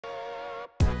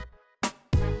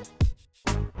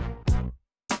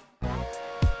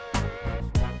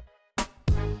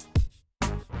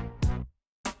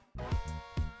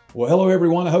Well, hello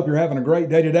everyone. I hope you're having a great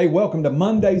day today. Welcome to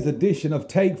Monday's edition of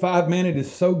Take 5 Man. It is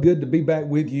so good to be back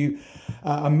with you.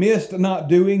 I missed not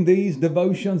doing these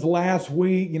devotions last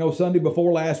week. Sunday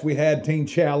before last we had Teen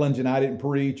Challenge and I didn't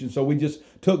preach, and so we just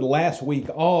took last week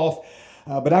off.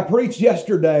 But I preached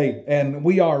yesterday, and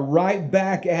we are right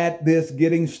back at this,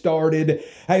 getting started.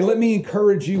 Hey, let me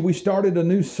encourage you. We started a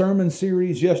new sermon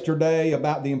series yesterday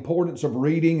about the importance of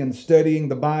reading and studying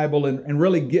the Bible and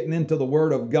really getting into the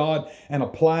Word of God and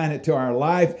applying it to our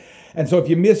life. And so if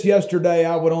you missed yesterday,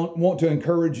 I would want to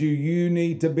encourage you. You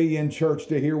need to be in church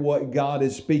to hear what God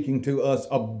is speaking to us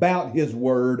about His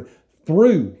Word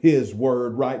through His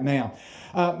Word right now.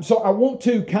 So I want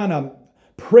to kind of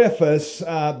preface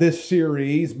this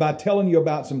series by telling you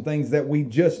about some things that we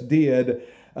just did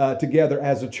together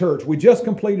as a church. We just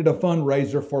completed a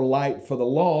fundraiser for Light for the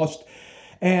Lost,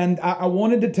 and I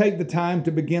wanted to take the time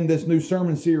to begin this new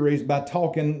sermon series by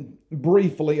talking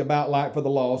briefly about Light for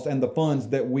the Lost and the funds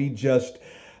that we just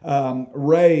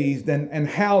raised and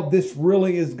how this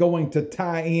really is going to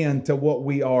tie into what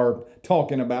we are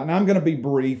talking about. And I'm going to be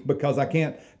brief because I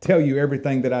can't tell you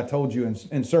everything that I told you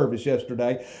in service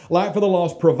yesterday. Light for the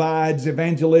Lost provides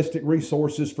evangelistic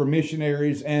resources for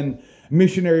missionaries and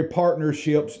missionary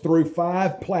partnerships through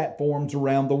 5 platforms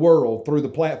around the world, through the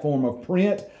platform of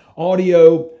print,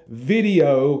 audio,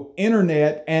 video,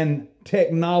 internet, and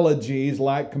technologies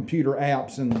like computer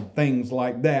apps and things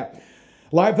like that.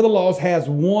 Light for the Lost has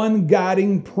one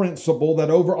guiding principle that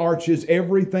overarches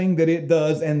everything that it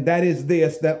does, and that is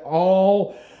this, that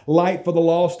all Light for the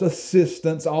Lost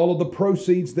assistance, all of the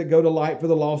proceeds that go to Light for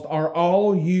the Lost are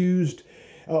all used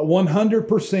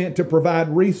 100% to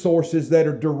provide resources that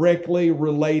are directly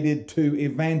related to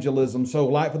evangelism. So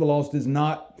Light for the Lost is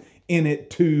not in it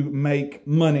to make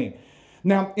money.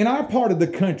 Now, in our part of the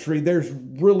country, there's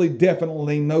really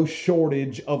definitely no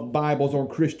shortage of Bibles or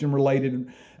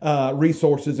Christian-related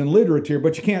resources and literature,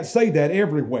 but you can't say that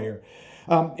everywhere.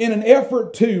 In an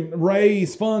effort to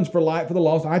raise funds for Light for the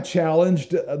Lost, I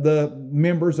challenged the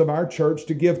members of our church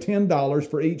to give $10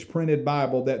 for each printed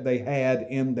Bible that they had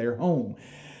in their home.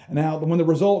 Now, when the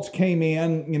results came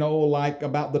in, like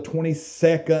about the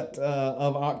 22nd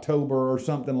of October or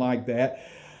something like that,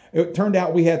 it turned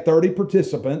out we had 30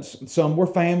 participants. Some were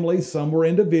families, some were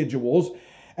individuals.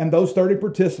 And those 30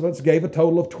 participants gave a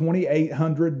total of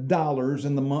 $2,800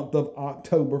 in the month of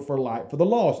October for Light for the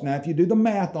Lost. Now, if you do the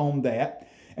math on that,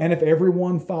 and if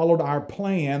everyone followed our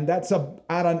plan, that's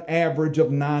about an average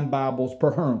of 9 Bibles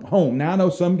per home. Now, I know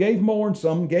some gave more and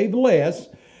some gave less,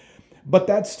 but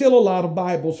that's still a lot of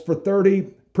Bibles for 30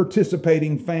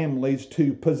 participating families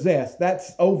to possess.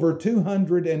 That's over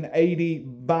 280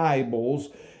 Bibles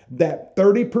that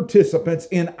 30 participants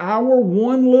in our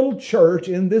one little church,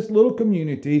 in this little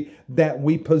community, that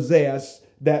we possess,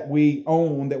 that we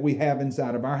own, that we have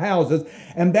inside of our houses.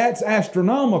 And that's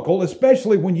astronomical,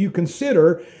 especially when you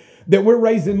consider that we're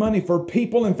raising money for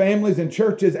people and families and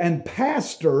churches and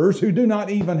pastors who do not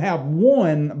even have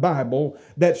one Bible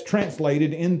that's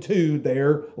translated into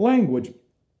their language.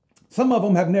 Some of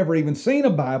them have never even seen a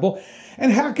Bible.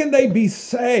 And how can they be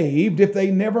saved if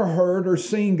they never heard or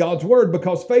seen God's Word?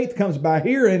 Because faith comes by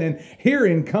hearing, and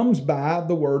hearing comes by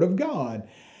the Word of God.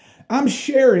 I'm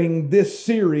sharing this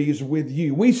series with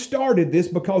you. We started this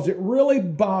because it really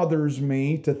bothers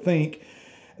me to think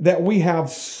that we have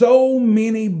so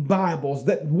many Bibles,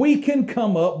 that we can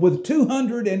come up with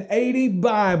 280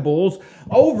 Bibles,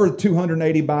 over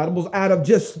 280 Bibles, out of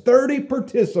just 30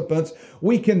 participants.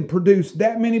 We can produce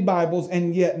that many Bibles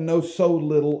and yet know so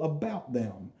little about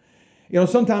them.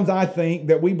 Sometimes I think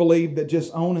that we believe that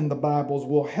just owning the Bibles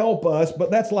will help us, but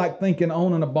that's like thinking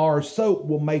owning a bar of soap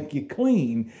will make you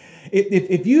clean.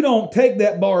 If you don't take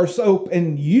that bar of soap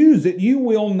and use it, you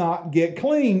will not get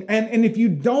clean. And if you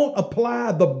don't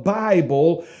apply the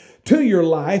Bible to your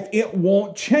life, it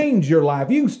won't change your life.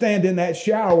 You can stand in that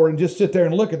shower and just sit there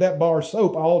and look at that bar of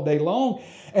soap all day long,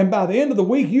 and by the end of the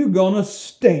week, you're going to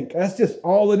stink. That's just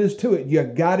all it is to it. You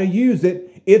got to use it.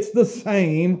 It's the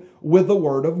same with the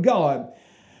Word of God.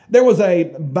 There was a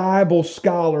Bible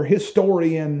scholar,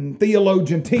 historian,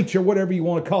 theologian, teacher, whatever you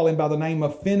want to call him, by the name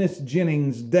of Finis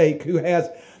Jennings Dake, who has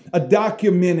a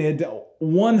documented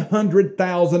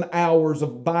 100,000 hours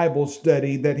of Bible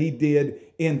study that he did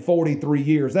in 43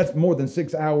 years. That's more than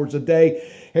 6 hours a day.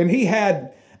 And he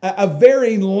had a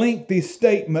very lengthy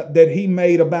statement that he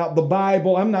made about the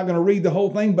Bible. I'm not going to read the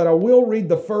whole thing, but I will read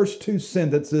the first 2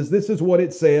 sentences. This is what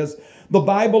it says. The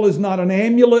Bible is not an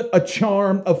amulet, a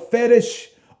charm, a fetish,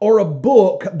 or a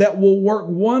book that will work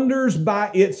wonders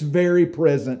by its very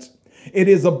presence. It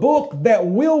is a book that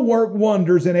will work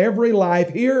wonders in every life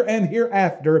here and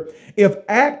hereafter if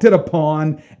acted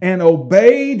upon and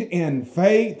obeyed in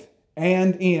faith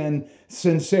and in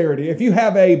sincerity. If you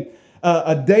have a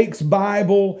Dake's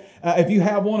Bible, if you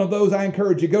have one of those, I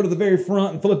encourage you, go to the very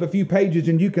front and flip a few pages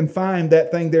and you can find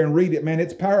that thing there and read it. Man,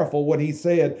 it's powerful what he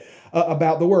said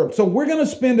about the Word. So we're going to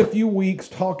spend a few weeks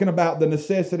talking about the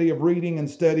necessity of reading and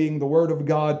studying the Word of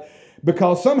God,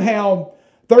 because somehow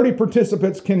 30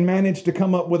 participants can manage to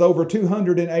come up with over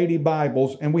 280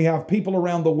 Bibles, and we have people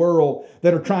around the world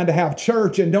that are trying to have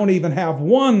church and don't even have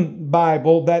one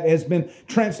Bible that has been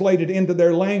translated into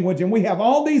their language. And we have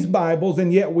all these Bibles,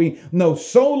 and yet we know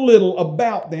so little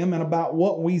about them and about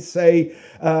what we say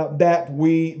that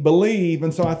we believe.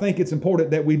 And so I think it's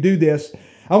important that we do this.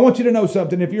 I want you to know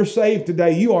something. If you're saved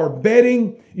today, you are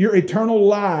betting your eternal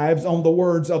lives on the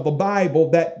words of the Bible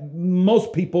that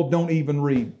most people don't even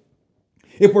read.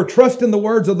 If we're trusting the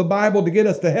words of the Bible to get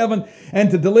us to heaven and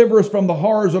to deliver us from the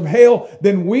horrors of hell,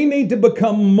 then we need to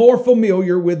become more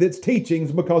familiar with its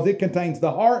teachings, because it contains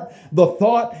the heart, the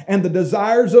thought, and the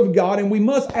desires of God. And we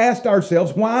must ask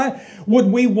ourselves, why would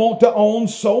we want to own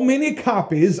so many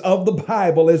copies of the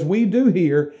Bible as we do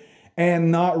here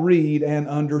and not read and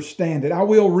understand it? I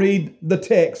will read the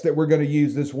text that we're going to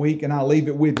use this week, and I'll leave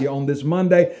it with you on this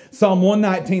Monday. Psalm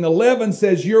 119:11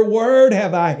 says, "Your word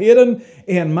have I hidden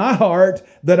in my heart,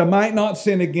 that I might not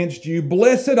sin against you.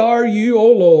 Blessed are you,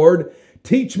 O Lord.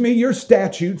 Teach me your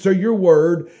statutes," or your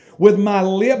word. "With my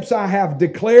lips I have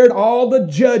declared all the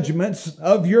judgments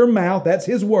of your mouth." That's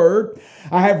his word.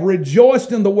 "I have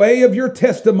rejoiced in the way of your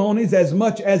testimonies as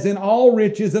much as in all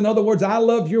riches." In other words, I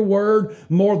love your word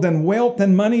more than wealth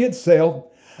and money itself.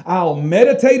 "I'll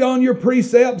meditate on your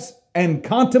precepts and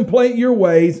contemplate your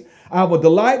ways. I will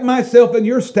delight myself in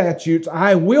your statutes.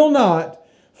 I will not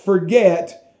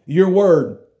forget your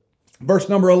word." Verse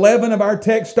number 11 of our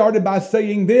text started by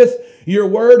saying this, "Your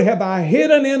word have I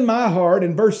hidden in my heart."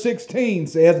 And verse 16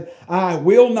 says, "I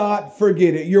will not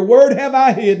forget it." Your word have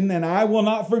I hidden, and I will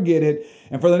not forget it.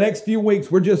 And for the next few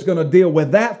weeks, we're just going to deal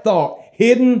with that thought,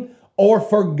 hidden or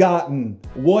forgotten.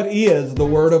 What is the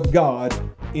word of God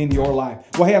in your life?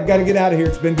 Well, hey, I've got to get out of here.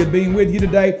 It's been good being with you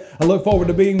today. I look forward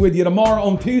to being with you tomorrow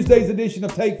on Tuesday's edition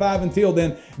of Take 5. Until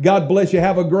then, God bless you.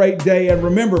 Have a great day. And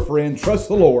remember, friend, trust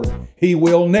the Lord. He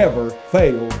will never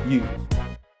fail you.